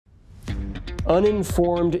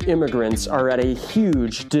Uninformed immigrants are at a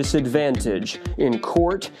huge disadvantage in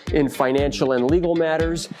court, in financial and legal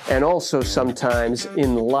matters, and also sometimes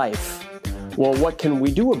in life. Well, what can we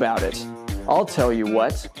do about it? I'll tell you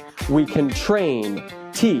what. We can train,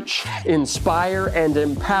 teach, inspire, and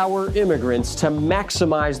empower immigrants to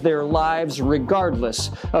maximize their lives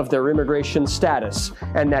regardless of their immigration status.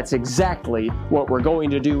 And that's exactly what we're going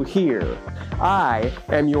to do here. I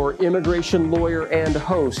am your immigration lawyer and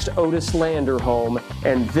host, Otis Landerholm,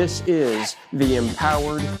 and this is the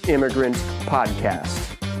Empowered Immigrant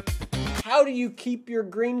Podcast. How do you keep your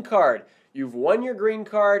green card? You've won your green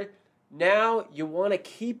card. Now you want to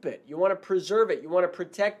keep it. You want to preserve it. You want to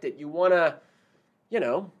protect it. You want to,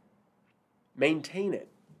 maintain it.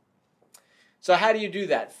 So how do you do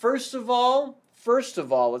that? First of all,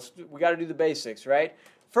 we got to do the basics, right?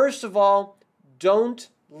 First of all, don't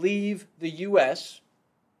leave the U.S.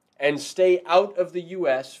 and stay out of the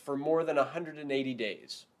U.S. for more than 180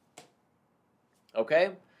 days.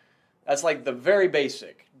 Okay? That's like the very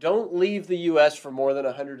basic. Don't leave the U.S. for more than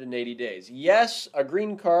 180 days. Yes, a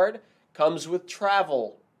green card comes with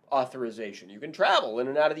travel authorization. You can travel in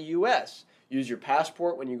and out of the U.S. Use your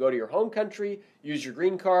passport when you go to your home country. Use your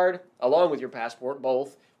green card, along with your passport,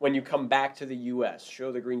 both, when you come back to the U.S.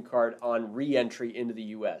 Show the green card on re-entry into the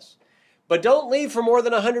U.S. But don't leave for more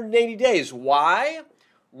than 180 days. Why?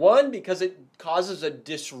 One, because it causes a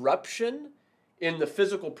disruption in the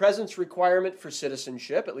physical presence requirement for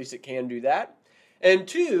citizenship. At least it can do that. And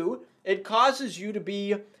two, it causes you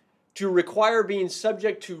to require being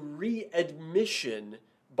subject to readmission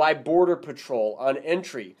by Border Patrol on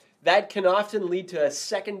entry. That can often lead to a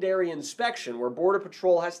secondary inspection where Border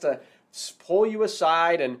Patrol has to pull you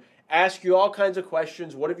aside and ask you all kinds of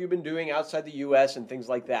questions. What have you been doing outside the U.S. and things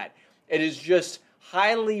like that. It is just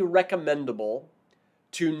highly recommendable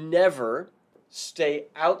to never stay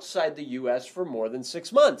outside the U.S. for more than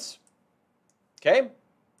 6 months. Okay?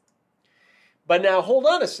 But now hold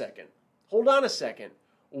on a second.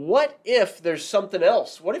 What if there's something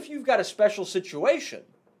else? What if you've got a special situation?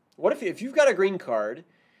 What if you've got a green card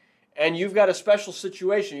and you've got a special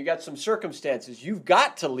situation, you've got some circumstances, you've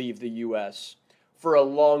got to leave the U.S. for a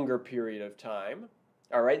longer period of time,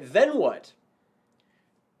 all right, then what?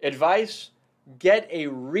 Advice, get a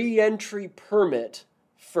re-entry permit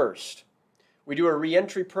first. We do a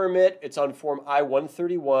re-entry permit. It's on Form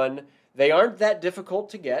I-131. They aren't that difficult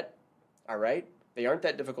to get, all right? They aren't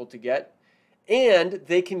that difficult to get. And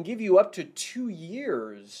they can give you up to 2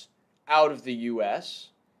 years out of the U.S.,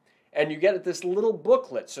 and you get this little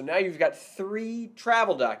booklet. So now you've got 3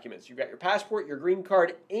 travel documents. You've got your passport, your green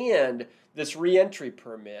card, and this re-entry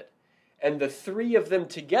permit. And the 3 of them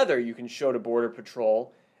together you can show to Border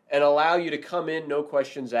Patrol and allow you to come in, no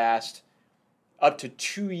questions asked, up to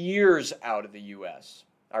 2 years out of the U.S.,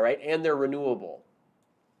 all right? And they're renewable,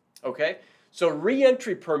 okay? So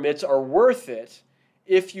re-entry permits are worth it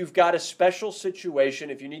if you've got a special situation,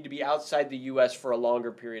 if you need to be outside the U.S. for a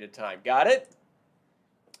longer period of time. Got it?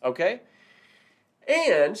 Okay?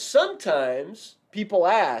 And sometimes people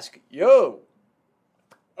ask, yo,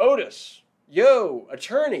 Otis, yo,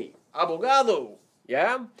 attorney, abogado,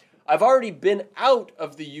 yeah? I've already been out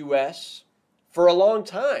of the U.S. for a long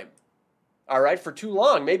time, all right, for too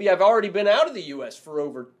long. Maybe I've already been out of the U.S. for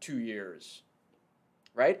over 2 years,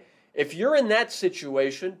 right? If you're in that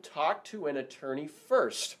situation, talk to an attorney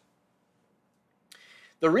first.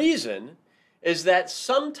 The reason is that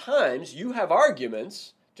sometimes you have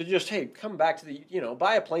arguments to just, hey, come back to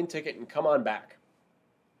buy a plane ticket and come on back.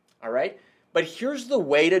 All right? But here's the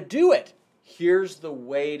way to do it.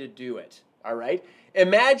 All right?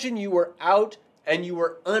 Imagine you were out and you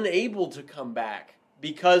were unable to come back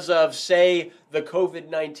because of, say, the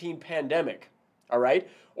COVID-19 pandemic. All right?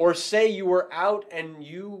 Or say you were out and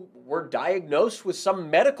you were diagnosed with some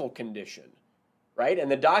medical condition, right? And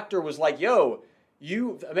the doctor was like, yo,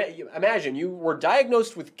 imagine you were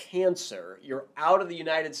diagnosed with cancer, you're out of the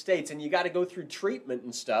United States, and you got to go through treatment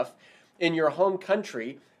and stuff in your home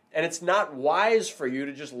country, and it's not wise for you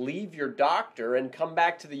to just leave your doctor and come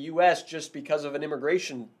back to the U.S. just because of an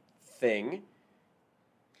immigration thing,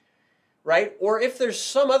 right? Or if there's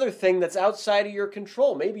some other thing that's outside of your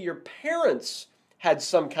control, maybe your parents had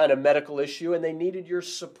some kind of medical issue and they needed your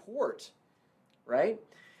support, right?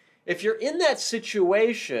 If you're in that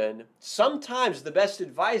situation, sometimes the best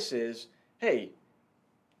advice is, hey,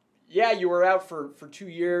 yeah, you were out for 2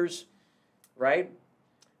 years, right?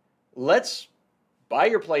 Let's buy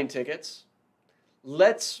your plane tickets.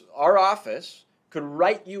 Our office could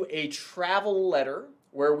write you a travel letter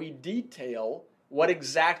where we detail what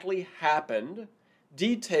exactly happened,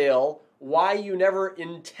 detail why you never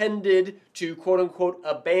intended to, quote-unquote,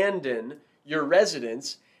 abandon your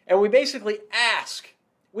residence, and we basically ask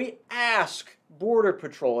Border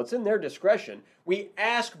Patrol, it's in their discretion, we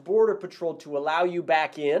ask Border Patrol to allow you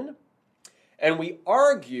back in, and we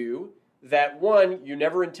argue that, one, you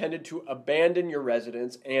never intended to abandon your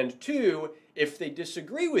residence, and two, if they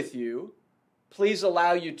disagree with you, please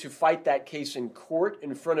allow you to fight that case in court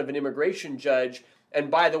in front of an immigration judge. And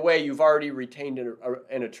by the way, you've already retained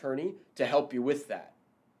an attorney to help you with that,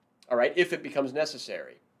 all right, if it becomes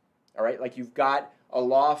necessary, all right? Like you've got a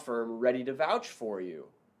law firm ready to vouch for you.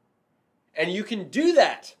 And you can do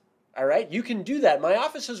that, all right? You can do that. My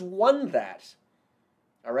office has won that,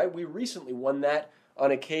 all right? We recently won that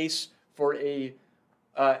on a case for a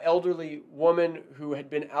elderly woman who had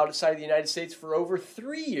been outside of the United States for over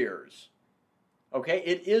 3 years, okay?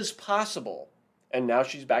 It is possible. And now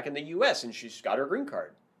she's back in the U.S. and she's got her green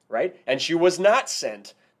card, right? And she was not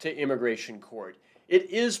sent to immigration court. It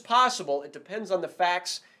is possible. It depends on the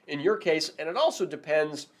facts in your case, and it also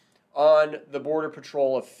depends on the Border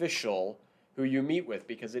Patrol official who you meet with,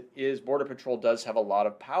 because Border Patrol does have a lot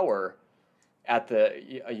of power at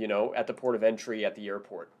the port of entry at the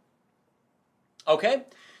airport. Okay,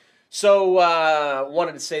 so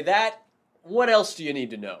wanted to say that. What else do you need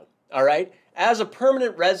to know? All right. As a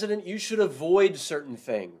permanent resident, you should avoid certain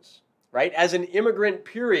things, right? As an immigrant,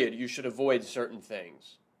 period, you should avoid certain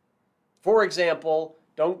things. For example,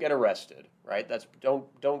 don't get arrested, right?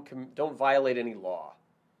 Don't violate any law.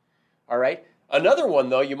 All right? Another one,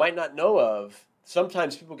 though, you might not know of,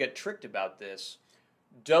 sometimes people get tricked about this.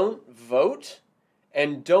 Don't vote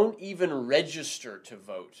and don't even register to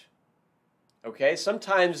vote. Okay?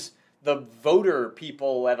 Sometimes the voter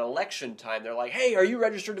people at election time, they're like, hey, are you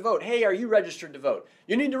registered to vote? Hey, are you registered to vote?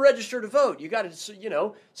 You need to register to vote. You got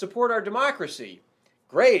to, support our democracy.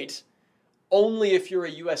 Great. Only if you're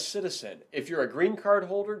a U.S. citizen. If you're a green card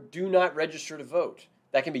holder, do not register to vote.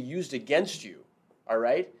 That can be used against you. All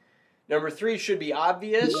right? Number 3 should be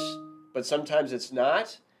obvious, but sometimes it's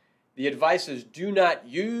not. The advice is do not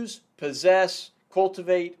use, possess,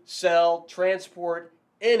 cultivate, sell, transport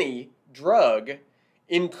any drug,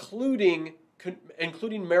 including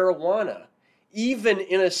marijuana, even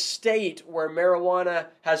in a state where marijuana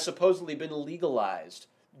has supposedly been legalized.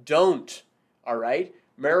 Don't, all right?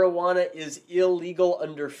 Marijuana is illegal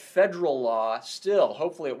under federal law still.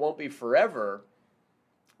 Hopefully it won't be forever,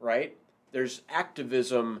 right? There's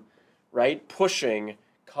activism, right, pushing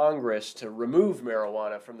Congress to remove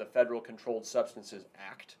marijuana from the Federal Controlled Substances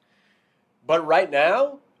Act. But right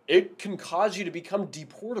now, it can cause you to become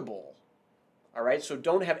deportable. All right, so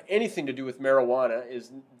don't have anything to do with marijuana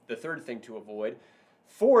is the third thing to avoid.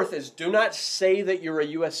 Fourth is do not say that you're a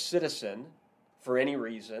U.S. citizen for any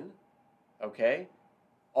reason, okay?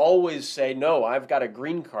 Always say, no, I've got a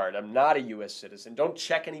green card. I'm not a U.S. citizen. Don't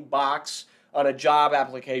check any box on a job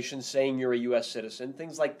application saying you're a U.S. citizen.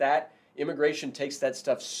 Things like that. Immigration takes that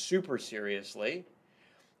stuff super seriously.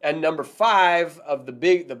 And number 5 of the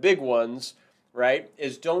big ones, right,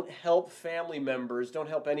 is don't help family members, don't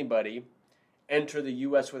help anybody enter the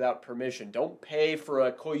U.S. without permission. Don't pay for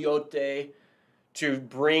a coyote to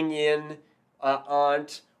bring in an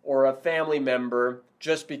aunt or a family member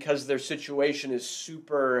just because their situation is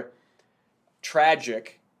super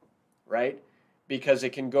tragic, right? Because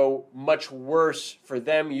it can go much worse for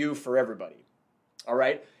them, you, for everybody, all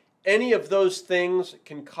right? Any of those things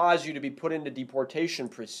can cause you to be put into deportation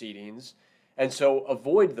proceedings, and so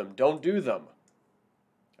avoid them. Don't do them,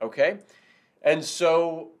 okay? And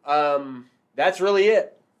so that's really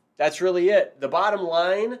it. That's really it. The bottom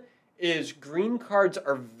line is green cards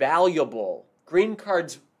are valuable. Green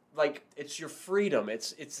cards, like, it's your freedom.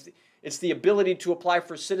 It's the ability to apply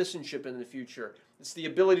for citizenship in the future. It's the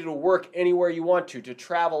ability to work anywhere you want to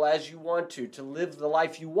travel as you want to live the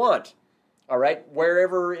life you want, all right,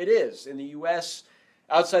 wherever it is, in the U.S.,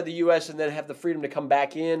 outside the U.S., and then have the freedom to come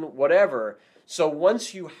back in, whatever. So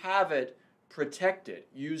once you have it, protect it.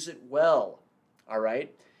 Use it well, all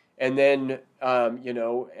right? And then,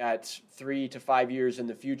 at 3 to 5 years in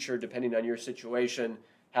the future, depending on your situation,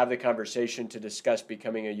 have the conversation to discuss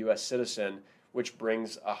becoming a U.S. citizen, which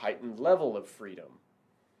brings a heightened level of freedom,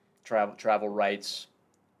 travel rights,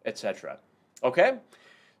 etc. Okay?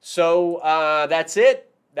 So that's it.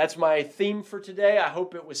 That's my theme for today. I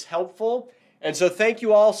hope it was helpful. And so thank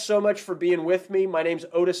you all so much for being with me. My name's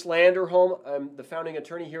Otis Landerholm. I'm the founding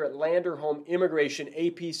attorney here at Landerholm Immigration,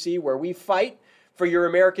 A.P.C., where we fight for your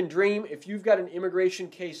American dream. If you've got an immigration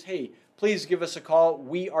case, hey, please give us a call.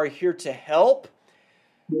 We are here to help.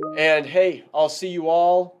 And hey, I'll see you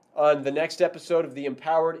all on the next episode of the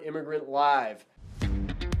Empowered Immigrant Live.